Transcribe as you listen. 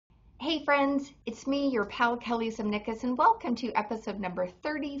Hey friends, it's me, your pal Kelly Zemnickis, and welcome to episode number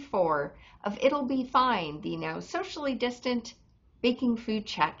 34 of It'll Be Fine, the now socially distant baking food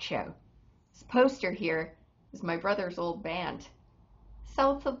chat show. This poster here is my brother's old band,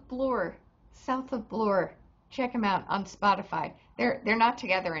 South of Bloor. South of Bloor. Check them out on Spotify. They're not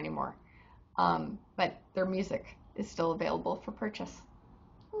together anymore, but their music is still available for purchase.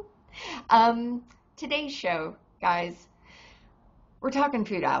 Today's show, guys, we're talking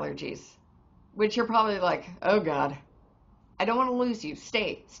food allergies, which you're probably like, oh God, I don't want to lose you.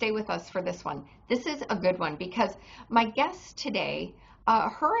 Stay with us for this one. This is a good one because my guest today,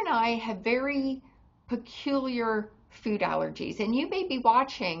 her and I have very peculiar food allergies. And you may be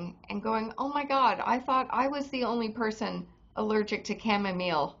watching and going, oh my God, I thought I was the only person allergic to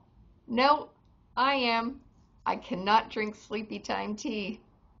chamomile. No, I am. I cannot drink sleepy time tea.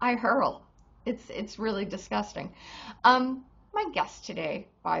 I hurl. It's really disgusting. My guest today,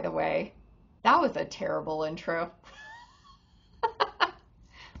 by the way, that was a terrible intro.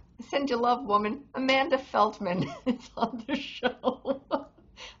 Send you love, woman. Amanda Feldman is on the show.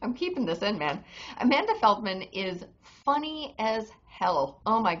 I'm keeping this in, man. Amanda Feldman is funny as hell.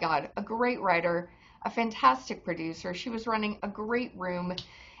 Oh my God. A great writer, a fantastic producer. She was running a great room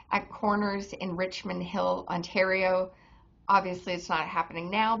at Corners in Richmond Hill, Ontario. Obviously, it's not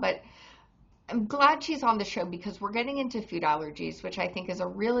happening now, but I'm glad she's on the show because we're getting into food allergies, which I think is a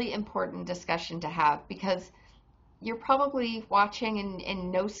really important discussion to have because you're probably watching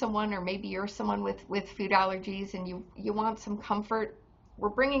and know someone, or maybe you're someone with food allergies and you want some comfort. We're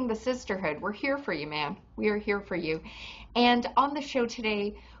bringing the sisterhood. We're here for you, man. We are here for you. And on the show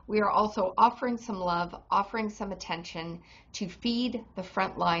today, we are also offering some love, offering some attention to Feed the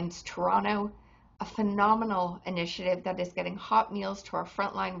Frontlines Toronto, a phenomenal initiative that is getting hot meals to our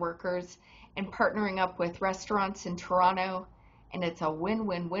frontline workers and partnering up with restaurants in Toronto, and it's a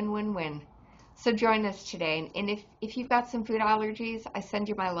win-win-win-win-win. So join us today, and if you've got some food allergies, I send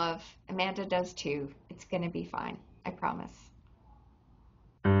you my love. Amanda does too. It's gonna be fine, I promise.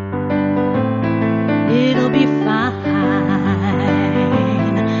 It'll be fine.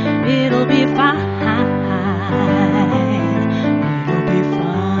 It'll be fine. It'll be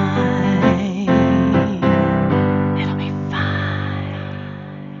fine. It'll be fine.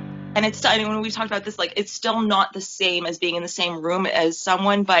 And it's, I mean, when we talked about this, like, it's still not the same as being in the same room as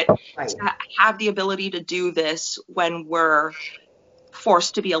someone, but Right. to have the ability to do this when we're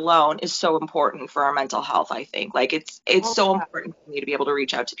forced to be alone is so important for our mental health, I think. Like, it's so important for me to be able to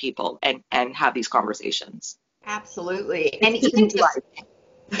reach out to people and have these conversations. Absolutely. And even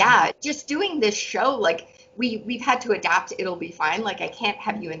just doing this show, like we've had to adapt. It'll be fine. Like I can't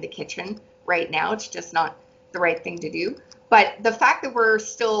have you in the kitchen right now. It's just not the right thing to do. But the fact that we're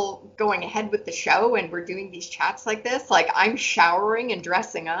still going ahead with the show and we're doing these chats like this, like I'm showering and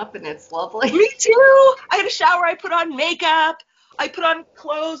dressing up and it's lovely. Me too. I had a shower. I put on makeup. I put on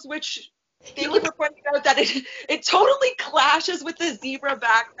clothes, which thank you for pointing out that it totally clashes with the zebra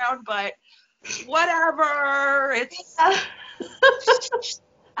background, but whatever. It's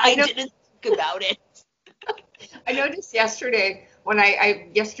I didn't think about it. I noticed yesterday when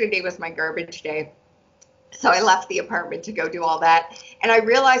yesterday was my garbage day. So I left the apartment to go do all that. And I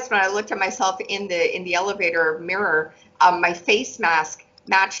realized when I looked at myself in the elevator mirror, my face mask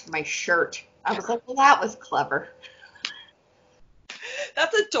matched my shirt. I was like, well, that was clever.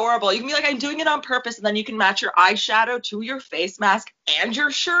 That's adorable. You can be like, I'm doing it on purpose, and then you can match your eyeshadow to your face mask and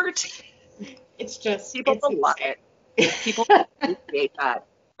your shirt. It's just people love it. People appreciate that.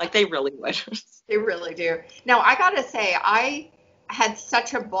 Like they really would. They really do. Now I gotta say, I had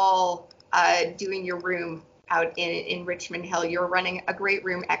such a ball doing your room out in Richmond Hill. You're running a great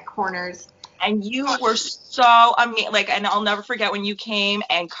room at Corners. And you were so amazing. Like, and I'll never forget when you came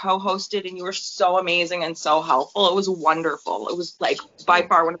and co-hosted, and you were so amazing and so helpful. It was wonderful. It was like by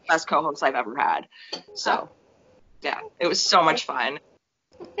far one of the best co-hosts I've ever had. So, yeah, it was so much fun.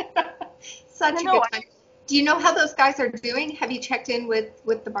 Such a good time. Do you know how those guys are doing? Have you checked in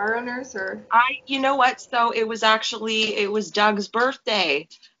with the bar owners or? You know what? So it was Doug's birthday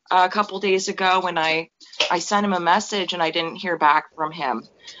a couple days ago when I sent him a message and I didn't hear back from him.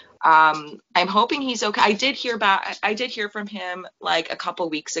 I'm hoping he's okay. I did hear from him like a couple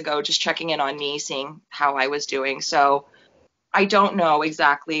weeks ago, just checking in on me, seeing how I was doing. So I don't know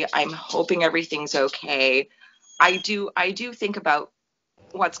exactly. I'm hoping everything's okay. I do think about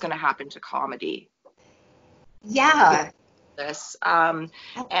what's going to happen to comedy. Yeah. This and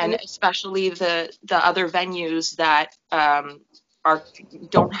especially the other venues that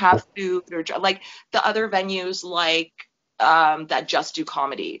don't have food, or like the other venues like that just do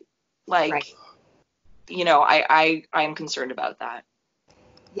comedy. Like, right. You know, I am concerned about that.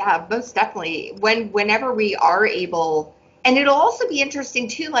 Yeah, most definitely. Whenever we are able, and it'll also be interesting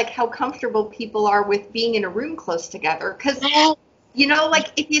too, like how comfortable people are with being in a room close together. Because,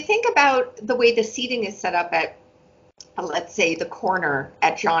 like if you think about the way the seating is set up at, let's say, the corner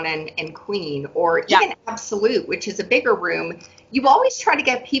at John and Queen, or Yeah. even Absolute, which is a bigger room, you always try to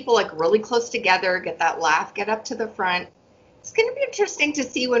get people like really close together, get that laugh, get up to the front. It's going to be interesting to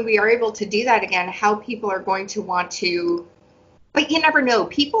see when we are able to do that again, how people are going to want to, but you never know.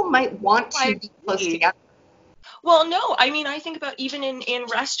 People might want to I be close agree. together. Well, no, I mean, I think about even in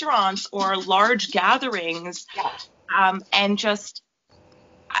restaurants or large gatherings, Yeah. and just,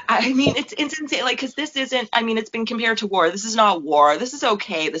 I mean, it's insane, like, because this isn't, I mean, it's been compared to war. This is not war. This is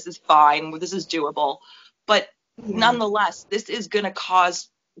okay. This is fine. This is doable. But Yeah. nonetheless, this is going to cause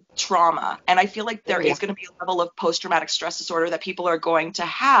trauma. And I feel like Oh, there yeah. is going to be a level of post-traumatic stress disorder that people are going to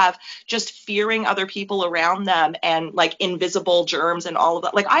have, just fearing other people around them and like invisible germs and all of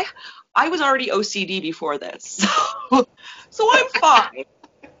that. Like I was already OCD before this. So I'm fine.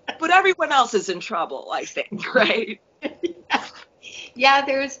 But everyone else is in trouble, I think, right? Yeah,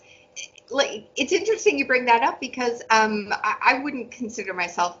 there's like it's interesting you bring that up because I wouldn't consider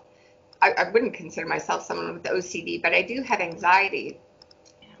myself I wouldn't consider myself someone with OCD, but I do have anxiety.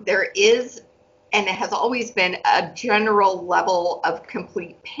 There is, and it has always been, a general level of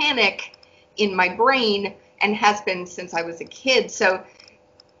complete panic in my brain and has been since I was a kid. So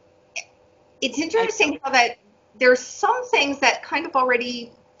it's interesting how that there's some things that kind of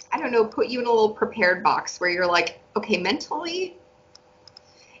already, I don't know, put you in a little prepared box where you're like, okay, mentally,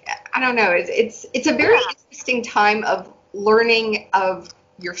 I don't know. It's a very interesting time of learning of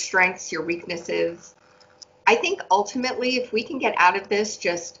your strengths, your weaknesses. I think ultimately, if we can get out of this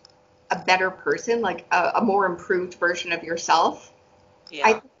just a better person, like a more improved version of yourself, I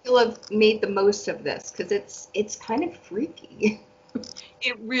Yeah. think you'll have made the most of this because it's kind of freaky.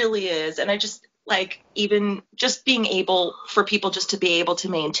 It really is. And I just like even just being able for people just to be able to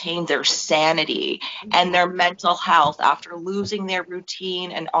maintain their sanity and their mental health after losing their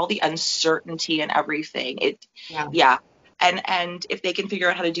routine and all the uncertainty and everything. Yeah. Yeah. And if they can figure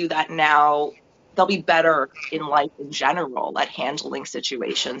out how to do that now, they'll be better in life in general at handling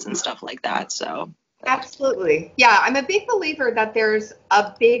situations and stuff like that. So, Absolutely. Yeah, I'm a big believer that there's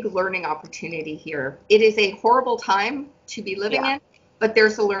a big learning opportunity here. It is a horrible time to be living yeah, in, but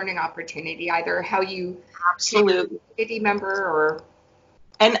there's a learning opportunity, either how you treat your absolutely. community member or,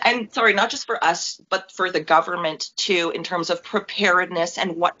 And sorry, not just for us, but for the government too, in terms of preparedness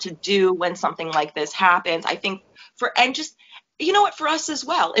and what to do when something like this happens. I think and just, you know what, for us as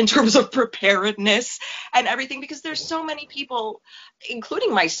well, in terms of preparedness and everything, because there's so many people,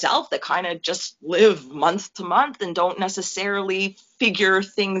 including myself, that kind of just live month to month and don't necessarily figure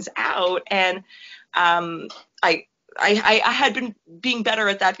things out. And um, I, I had been being better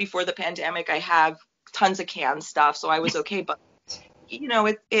at that before the pandemic. I have tons of canned stuff, so I was okay. But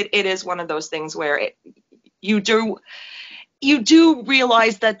it is one of those things where you do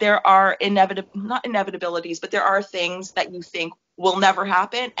realize that there are not inevitabilities, but there are things that you think will never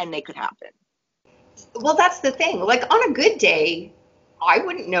happen and they could happen. well, that's the thing. Like on a good day, I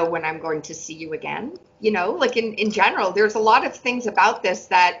wouldn't know when I'm going to see you again. Like in general, there's a lot of things about this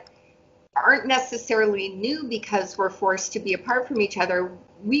that aren't necessarily new because we're forced to be apart from each other.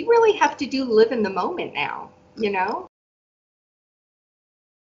 We really have to live in the moment now.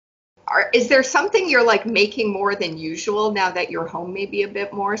 Is there something you're like making more than usual now that you're home maybe a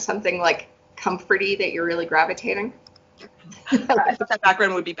bit more? Something like comforty that you're really gravitating? I thought that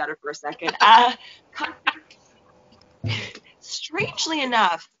background would be better for a second. Strangely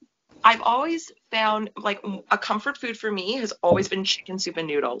enough, I've always found like a comfort food for me has always been chicken soup and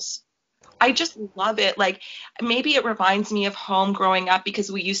noodles. I just love it. Like maybe it reminds me of home growing up because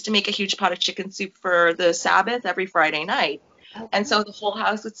we used to make a huge pot of chicken soup for the Sabbath every Friday night. And so the whole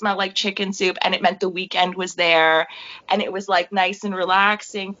house would smell like chicken soup, and it meant the weekend was there, and it was like nice and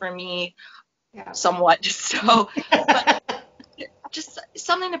relaxing for me Yeah. somewhat. So, but just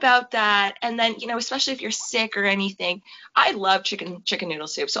something about that. And then, especially if you're sick or anything, I love chicken noodle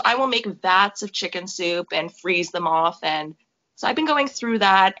soup. So I will make vats of chicken soup and freeze them off. And so I've been going through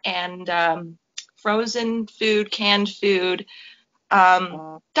that, and frozen food, canned food.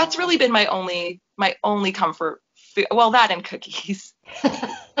 That's really been my only comfort food. Well, that and cookies.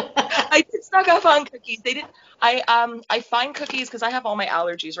 I did snuck up on cookies. They didn't. I find cookies because I have all my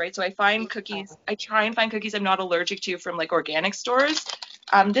allergies, right? So I find cookies. I try and find cookies I'm not allergic to from like organic stores.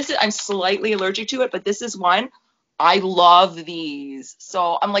 I'm slightly allergic to it, but this is one. I love these.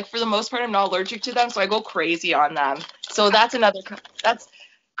 So I'm like, for the most part, I'm not allergic to them, so I go crazy on them. So that's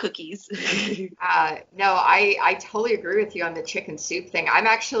cookies. No, I totally agree with you on the chicken soup thing. I'm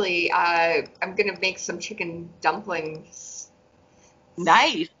actually I'm gonna make some chicken dumplings.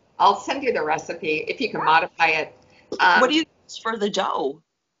 Nice. I'll send you the recipe if you can modify it. What Um, do you use for the dough?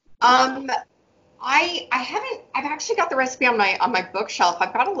 um, I haven't. I've actually got the recipe on my bookshelf.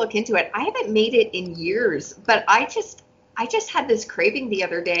 I've got to look into it. I haven't made it in years, but I just had this craving the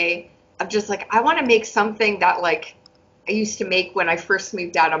other day of just like I want to make something that like I used to make when I first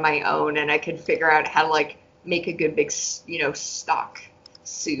moved out on my own, and I could figure out how to like make a good big stock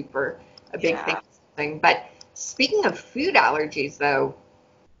soup or a big thing Yeah. or something. But speaking of food allergies, though,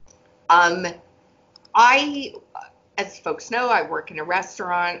 um, I as folks know, I work in a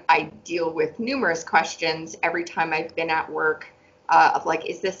restaurant. I deal with numerous questions every time I've been at work of like,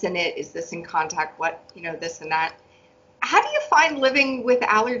 is this in it? Is this in contact? What, this and that. How do you find living with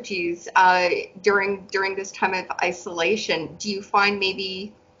allergies during this time of isolation? Do you find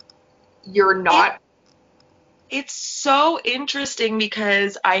maybe you're It, not? it's so interesting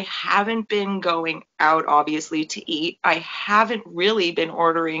because I haven't been going out, obviously, to eat. I haven't really been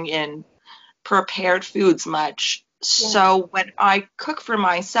ordering in prepared foods much. Yeah. So when I cook for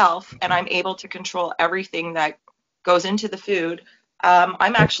myself and I'm able to control everything that goes into the food,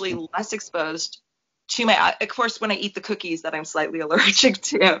 I'm actually less exposed to of course, when I eat the cookies that I'm slightly allergic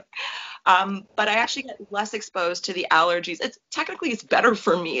to. But I actually get less exposed to the allergies. It's better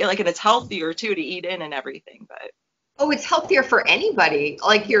for me, like, and it's healthier too to eat in and everything. But Oh, it's healthier for anybody.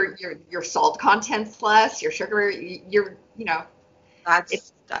 Like your salt content's less, your sugar, it's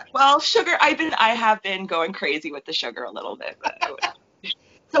that's that. Well, sugar. I have been going crazy with the sugar a little bit, but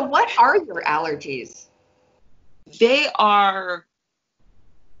so what are your allergies? they are.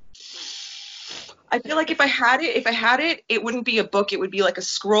 I feel like if I had it, it wouldn't be a book. It would be like a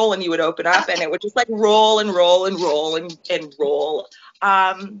scroll, and you would open up, and it would just like roll and roll and roll and roll.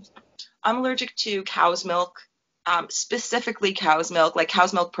 Um, I'm allergic to cow's milk, specifically cow's milk, like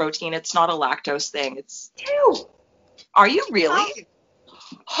cow's milk protein. It's not a lactose thing. Ew. Are you really?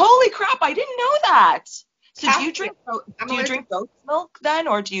 Holy crap! I didn't know that. So do you Caffeine. drink I'm do you allergic. drink goat's milk then,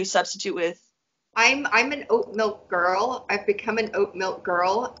 or do you substitute with? I'm an oat milk girl. I've become an oat milk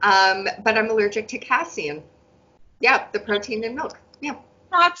girl. But I'm allergic to casein. Yeah, the protein in milk. Yeah.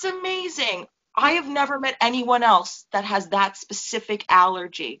 That's amazing. I have never met anyone else that has that specific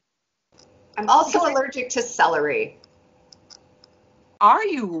allergy. I'm also Because allergic to celery. are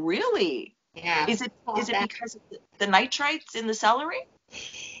you really? Yeah. Is it because of the nitrites in the celery?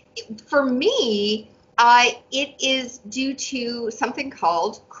 For me, it is due to something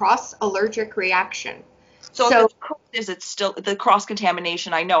called cross allergic reaction. So if So it's cooked, is it still the cross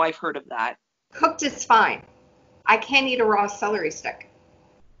contamination? I know I've heard of that. cooked is fine. I can't eat a raw celery stick.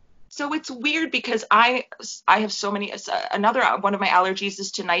 So it's weird because I have so many. Another one of my allergies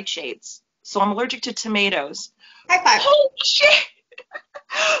is to nightshades. So I'm allergic to tomatoes. High five. Holy shit!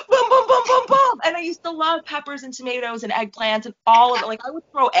 Boom, boom, boom, boom, boom. And I used to love peppers and tomatoes and eggplants and all of it. Like I would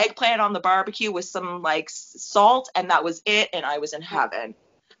throw eggplant on the barbecue with some like salt, and that was it, and I was in heaven.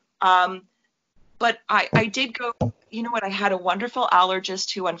 Um, but I did go. You know what? I had a wonderful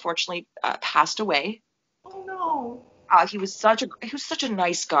allergist who unfortunately passed away. Oh no. He was such a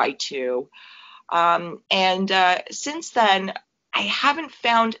nice guy too. And since then, I haven't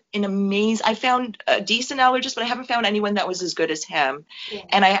found I found a decent allergist, but I haven't found anyone that was as good as him. Yeah.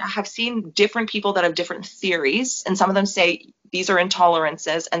 And I have seen different people that have different theories, and some of them say these are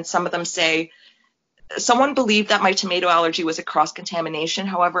intolerances, and some of them say someone believed that my tomato allergy was a cross contamination.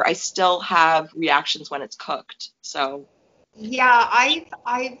 However, I still have reactions when it's cooked. So Yeah,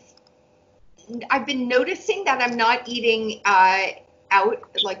 I've been noticing that I'm not eating out,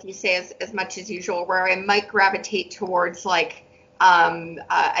 like you say, as much as usual, where I might gravitate towards like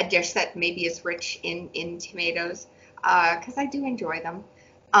a dish that maybe is rich in tomatoes, because I do enjoy them.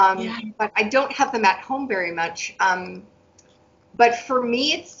 yeah. But I don't have them at home very much. But for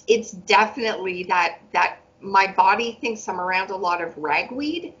me, it's definitely that my body thinks I'm around a lot of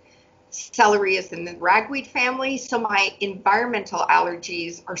ragweed. Celery is in the ragweed family, so my environmental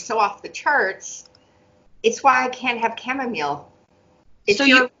allergies are so off the charts. It's why I can't have chamomile. So If you're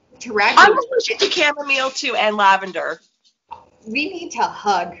you, allergic to I'm ragweed, allergic to chamomile too and lavender. we need to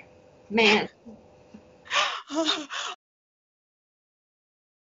hug. Man,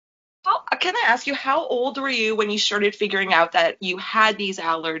 Can I ask you, how old were you when you started figuring out that you had these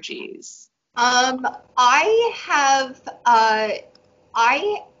allergies? um, I have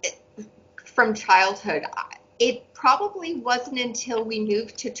I from childhood. It probably wasn't until we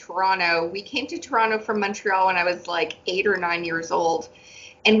moved to Toronto. We came to Toronto from Montreal when I was like 8 or 9 years old,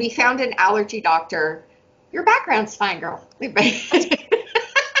 and we found an allergy doctor. Your background's fine, girl.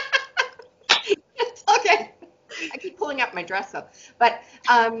 pulling up my dress though. But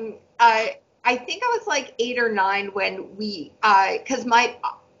I think I was like 8 or 9 when because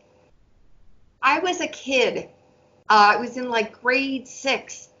I was a kid. I was in like grade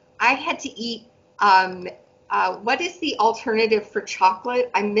 6. I had to eat, what is the alternative for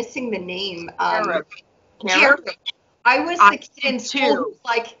chocolate? I'm missing the name. Carob. Carob. I was the kid in school who was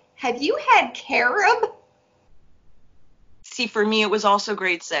like, have you had carob? See, for me, it was also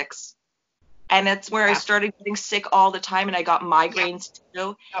grade 6. And it's where I started getting sick all the time, and I got migraines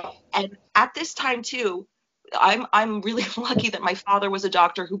too. Oh. And at this time too, I'm really lucky that my father was a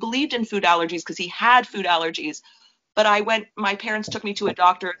doctor who believed in food allergies because he had food allergies. But my parents took me to a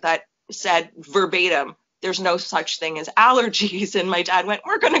doctor that said verbatim, there's no such thing as allergies. And my dad went,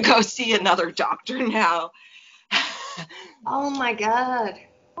 we're going to go see another doctor now. Oh my God.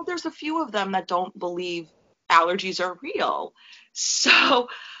 Well, there's a few of them that don't believe allergies are real. So,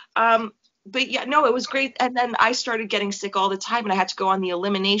 but yeah, no, it was great. And then I started getting sick all the time, and I had to go on the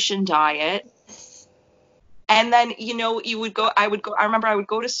elimination diet. And then, I remember I would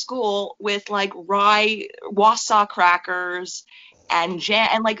go to school with like rye Wausau crackers and jam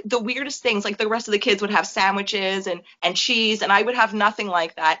and like the weirdest things. Like the rest of the kids would have sandwiches and cheese, and I would have nothing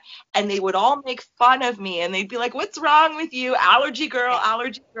like that. And they would all make fun of me, and they'd be like, what's wrong with you? Allergy girl,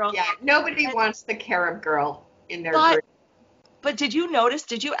 allergy girl. Yeah, nobody wants the carob girl in their group. But did you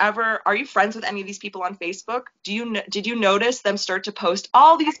ever, are you friends with any of these people on Facebook? Did you notice them start to post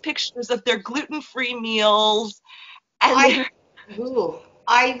all these pictures of their gluten-free meals? And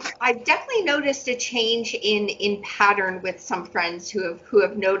I definitely noticed a change in pattern with some friends who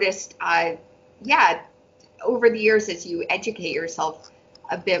have noticed, over the years as you educate yourself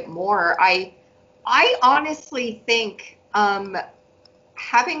a bit more. I honestly think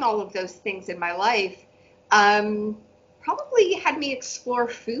having all of those things in my life probably had me explore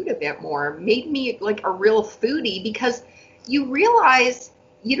food a bit more, made me like a real foodie, because you realize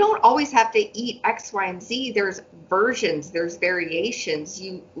you don't always have to eat X, Y, and Z. There's versions, there's variations.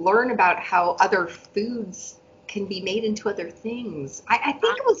 You learn about how other foods can be made into other things. I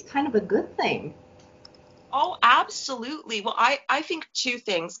think it was kind of a good thing. Oh, absolutely. Well, I think two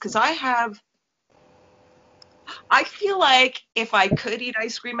things, because I feel like if I could eat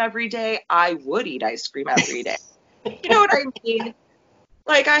ice cream every day, I would eat ice cream every day. You know what I mean?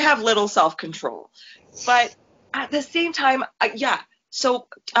 Like, I have little self-control. But at the same time, so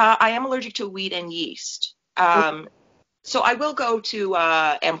I am allergic to wheat and yeast. So I will go to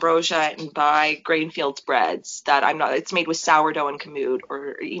Ambrosia and buy Grainfields breads that it's made with sourdough and kamut,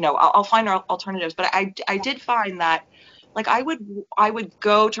 or, I'll find alternatives. But I did find that, like, I would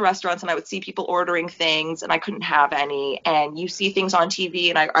go to restaurants and I would see people ordering things and I couldn't have any. And you see things on TV,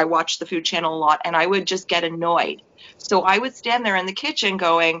 and I watch the Food Channel a lot, and I would just get annoyed. So I would stand there in the kitchen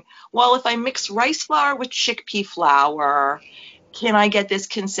going, well, if I mix rice flour with chickpea flour, can I get this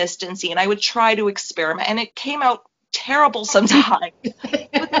consistency? And I would try to experiment, and it came out terrible sometimes.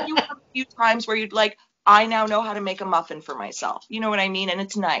 But then you have a few times where you'd like, I now know how to make a muffin for myself. You know what I mean? And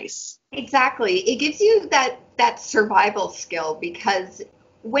it's nice. Exactly. It gives you that survival skill, because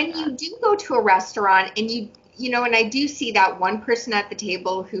when you do go to a restaurant and and I do see that one person at the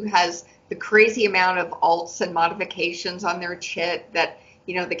table who has the crazy amount of alts and modifications on their chit that,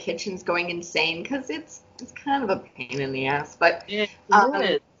 the kitchen's going insane because it's kind of a pain in the ass. But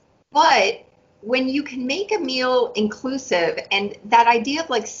but when you can make a meal inclusive, and that idea of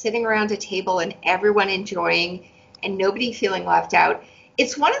like sitting around a table and everyone enjoying and nobody feeling left out,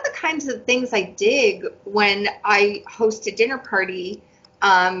 it's one of the kinds of things I dig when I host a dinner party,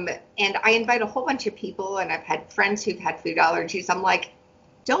 and I invite a whole bunch of people, and I've had friends who've had food allergies. I'm like,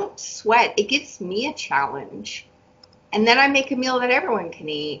 don't sweat. It gives me a challenge. And then I make a meal that everyone can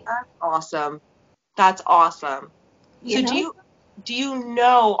eat. That's awesome. Do you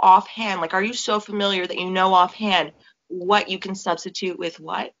know offhand, like, are you so familiar that you know offhand what you can substitute with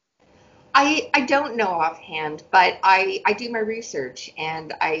what? I don't know offhand, but I do my research,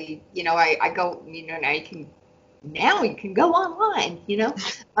 and I go, now you can go online,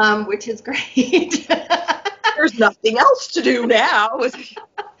 which is great. There's nothing else to do now.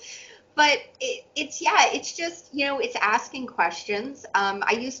 But it's just, it's asking questions.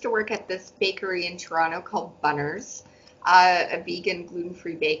 I used to work at this bakery in Toronto called Bunner's, a vegan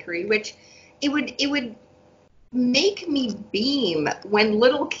gluten-free bakery, which it would make me beam when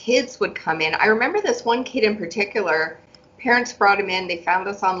little kids would come in. I remember this one kid in particular. Parents brought him in. They found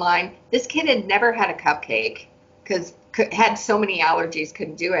us online. This kid had never had a cupcake because had so many allergies,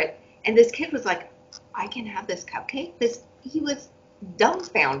 couldn't do it. And this kid was like, I can have this cupcake? He was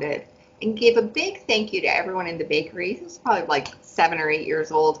dumbfounded, and gave a big thank you to everyone in the bakery. He was probably like 7 or 8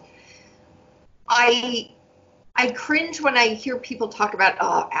 years old. I I cringe when I hear people talk about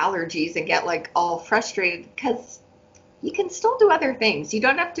allergies and get like all frustrated because you can still do other things. You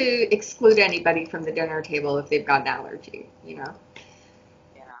don't have to exclude anybody from the dinner table if they've got an allergy, you know?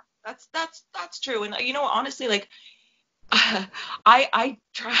 Yeah, that's true. And honestly, like I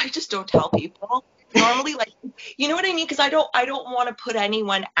just don't tell people normally, like, you know what I mean? Because I don't want to put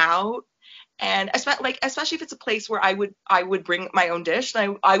anyone out. And especially if it's a place where I would bring my own dish,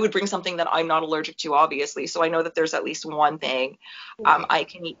 and I would bring something that I'm not allergic to, obviously. So I know that there's at least one thing Right. I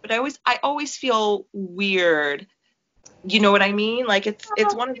can eat. But I always feel weird. You know what I mean? Like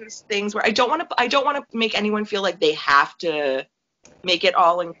it's one of those things where I don't want to make anyone feel like they have to make it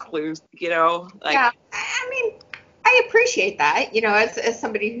all inclusive. Like Yeah, I mean, I appreciate that, as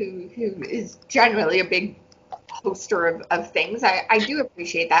somebody who is generally a big poster of things. I do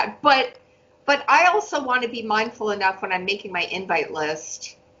appreciate that. But I also want to be mindful enough when I'm making my invite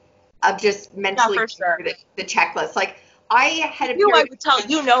list of just yeah, mentally for sure. the checklist. Like I had a You, I period, would tell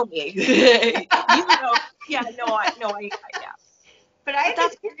me. Yeah, yeah. but I But had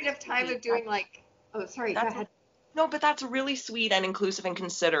that's this period of time sweet. of doing like, oh, sorry, go That's ahead. no, but that's really sweet and inclusive and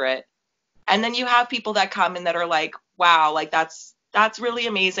considerate. And then you have people that come and that are like, wow, like that's really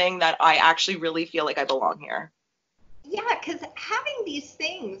amazing that I actually really feel like I belong here. Yeah, because having these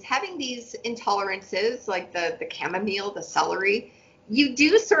intolerances, like the chamomile, the celery, you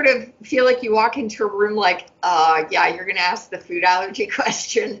do sort of feel like you walk into a room like, yeah, you're going to ask the food allergy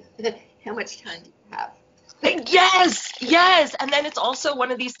question. How much time do you have? Yes, yes. And then it's also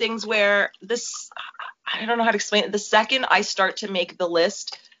one of these things where I don't know how to explain it. The second I start to make the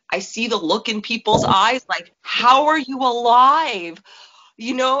list, I see the look in people's eyes like, how are you alive?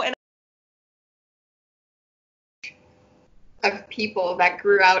 And Of people that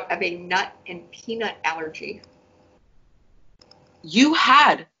grew out of a nut and peanut allergy. you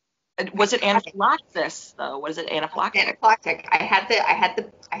had, was it anaphylaxis though? Was it anaphylactic? Anaphylactic. I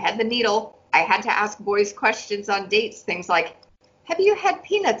had the needle. I had to ask boys questions on dates, things like, have you had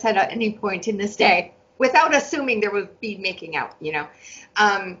peanuts at any point in this day? Without assuming there would be making out.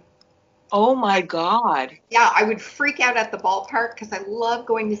 Oh my God. Yeah, I would freak out at the ballpark because I love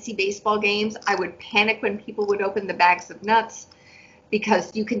going to see baseball games. I would panic when people would open the bags of nuts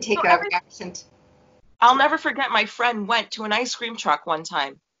because you can take a reaction. I'll never forget, my friend went to an ice cream truck one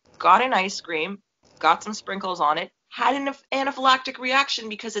time, got an ice cream, got some sprinkles on it, had an anaphylactic reaction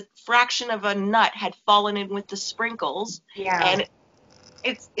because a fraction of a nut had fallen in with the sprinkles, Yeah, and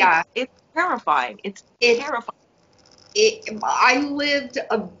it's yeah. it's terrifying. It's It, terrifying. I lived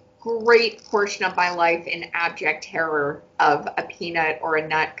a great portion of my life in abject terror of a peanut or a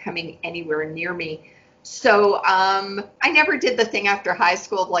nut coming anywhere near me. So I never did the thing after high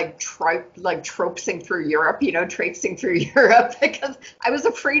school of like traipsing through Europe, traipsing through Europe because I was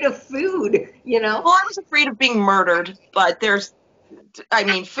afraid of food. Well, I was afraid of being murdered, but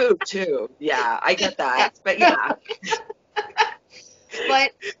food too. Yeah, I get that. But yeah.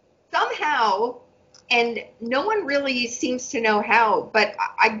 But somehow, and no one really seems to know how, but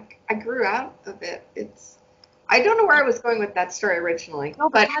I grew out of it. I don't know where I was going with that story originally, No,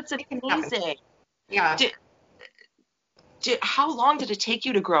 but that's happened. amazing. Yeah. How long did it take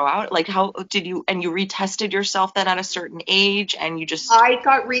you to grow out? Like, how did you, and you retested yourself then at a certain age, and you just, I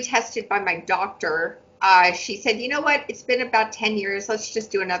got retested by my doctor. She said, you know what? It's been about 10 years. Let's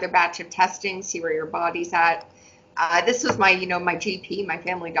just do another batch of testing, see where your body's at. This was my GP, my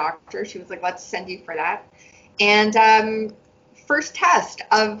family doctor. She was like, let's send you for that. And first test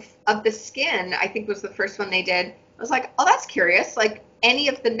of the skin, I think was the first one they did. I was like, oh, that's curious. Like any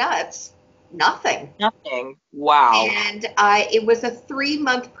of the nuts, nothing. nothing. Wow. And it was a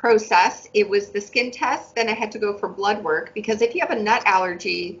 3-month process. It was the skin test. Then I had to go for blood work because if you have a nut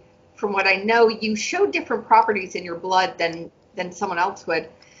allergy, from what I know, you show different properties in your blood than someone else would.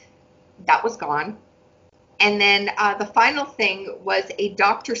 That was gone. And then the final thing was a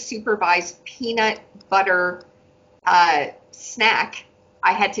doctor-supervised peanut butter snack.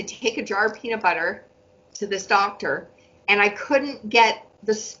 I had to take a jar of peanut butter to this doctor, and I couldn't get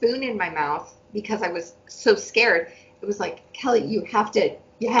the spoon in my mouth because I was so scared. It was like, Kelly, you have to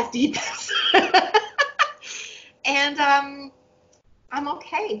eat this. And I'm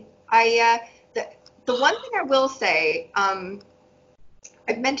okay. The one thing I will say,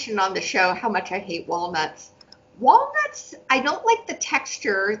 I've mentioned on the show how much I hate walnuts. Walnuts, I don't like the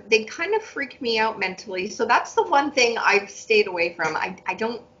texture. They kind of freak me out mentally. So that's the one thing I've stayed away from. I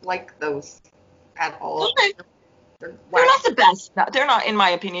don't like those at all. Okay. They're not the best nut. They're not, in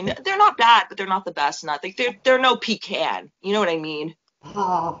my opinion, they're not bad, but they're not the best nut. They're no pecan. You know what I mean?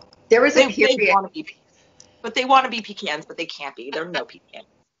 Oh, there was a period. They want to be pecans, but they can't be. They're no pecan.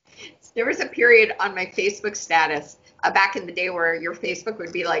 There was a period on my Facebook status back in the day where your Facebook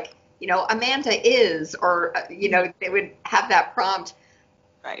would be like, Amanda is, or, they would have that prompt.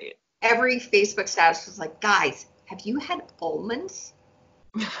 Right. Every Facebook status was like, guys, have you had almonds?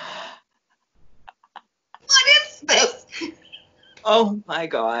 What is this? Oh my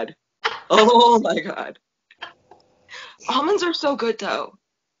God. Oh my God. Almonds are so good though.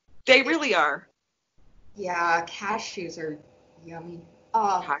 They really are. Yeah, cashews are yummy.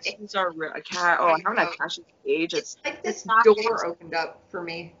 Oh, Cashews are I haven't had cashews in ages. it's like this Cashews. door opened up for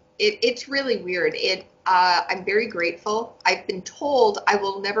me. It's really weird. I'm very grateful. I've been told I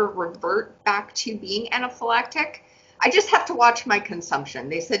will never revert back to being anaphylactic. I just have to watch my consumption.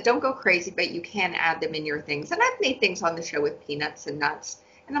 They said don't go crazy, but you can add them in your things. And I've made things on the show with peanuts and nuts,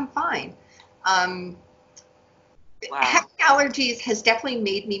 and I'm fine. Wow. Having allergies has definitely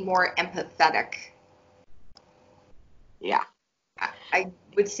made me more empathetic. Yeah. I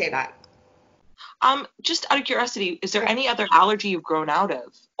would say that. Just out of curiosity, is there any other allergy you've grown out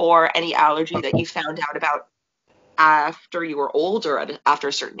of, or any allergy that you found out about after you were older, after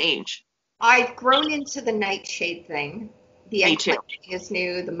a certain age? I've grown into the nightshade thing. The Me too. eggplant thing is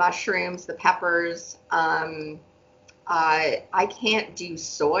new. The mushrooms, the peppers. I can't do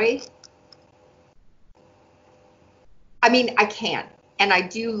soy. I mean, I can. And I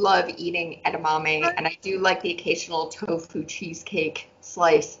do love eating edamame, and I do like the occasional tofu cheesecake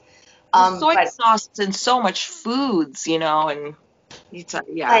slice. Soy But sauce is in so much foods, and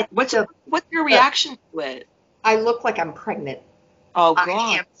yeah. but What's your reaction to it? I look like I'm pregnant. Oh I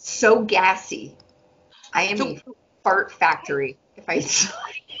God. am so gassy. I am a fart factory. If I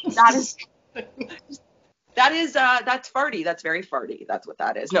that's farty. That's very farty. That's what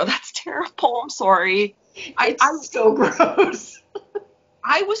that is. No, that's terrible. I'm sorry. It's so gross.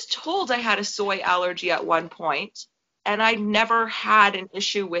 I was told I had a soy allergy at one point, and I never had an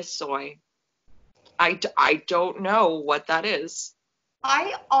issue with soy. I don't know what that is.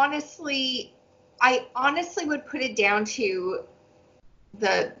 I honestly would put it down to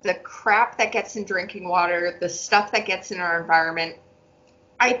the crap that gets in drinking water, the stuff that gets in our environment.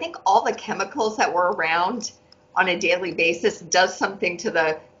 I think all the chemicals that we're around on a daily basis does something to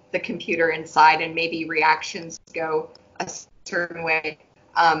the computer inside, and maybe reactions go a certain way.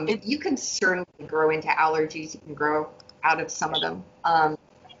 You can certainly grow into allergies. You can grow out of some of them.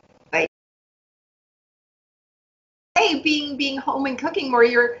 But hey, being home and cooking more,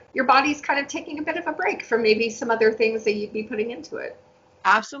 your body's kind of taking a bit of a break from maybe some other things that you'd be putting into it.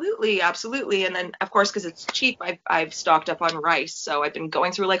 Absolutely, absolutely. And then, of course, because it's cheap, I've stocked up on rice. So I've been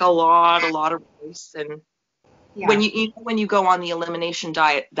going through like a lot of rice. And Yeah. when you go on the elimination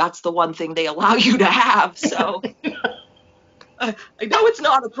diet, that's the one thing they allow you to have. So I know it's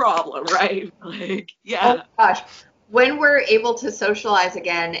not a problem, right? Like, yeah. Oh gosh, when we're able to socialize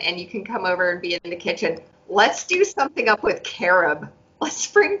again and you can come over and be in the kitchen, let's do something up with carob. Let's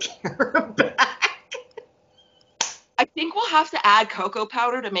bring carob back. I think we'll have to add cocoa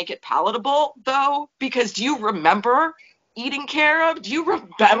powder to make it palatable, though, because do you remember eating carob? Do you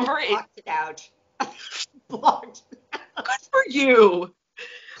remember it? Blocked it out. Blocked it out. Good for you.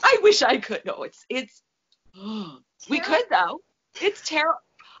 I wish I could. No, it's. We could though. It's terrible.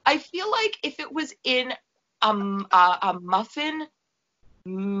 I feel like if it was in a muffin,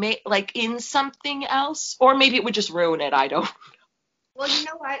 like in something else, or maybe it would just ruin it. I don't. Well, you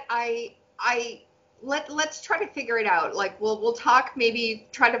know what? Let's try to figure it out. Like we'll talk, maybe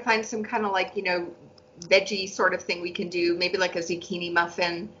try to find some kind of like, veggie sort of thing we can do, maybe like a zucchini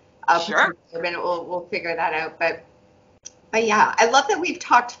muffin. Sure. We'll figure that out. But yeah, I love that we've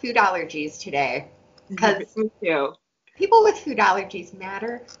talked food allergies today, because Me too. people with food allergies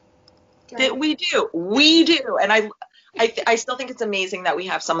matter. We do, and I still think it's amazing that we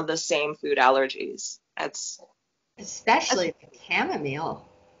have some of the same food allergies. Especially the chamomile.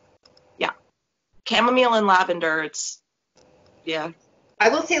 Yeah, chamomile and lavender. Yeah. I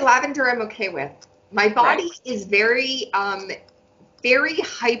will say lavender I'm okay with. My body is very very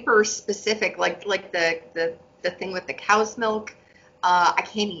hyper specific, like the thing with the cow's milk. I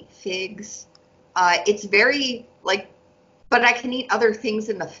can't eat figs. It's very but I can eat other things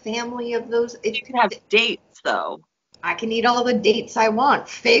in the family of those. You can have dates though. I can eat all the dates I want.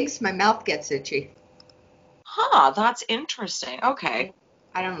 Figs, my mouth gets itchy. Huh, that's interesting. Okay.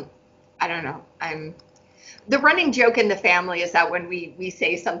 I don't know. The running joke in the family is that when we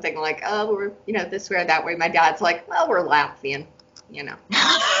say something like, oh, we're, this way or that way, my dad's like, well, we're Latvian,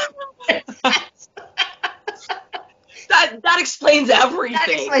 That explains everything. That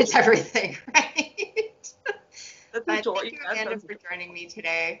explains everything, right? That's But thank you again for joining me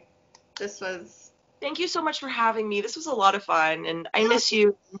today. This was Thank you so much for having me. This was a lot of fun, and I miss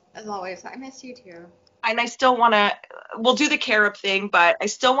you. As always, I miss you too. And I still want to. We'll do the carob thing, but I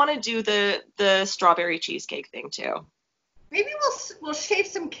still want to do the strawberry cheesecake thing too. Maybe we'll shave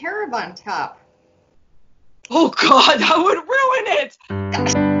some carob on top. Oh God, that would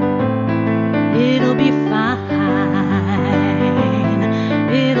ruin it.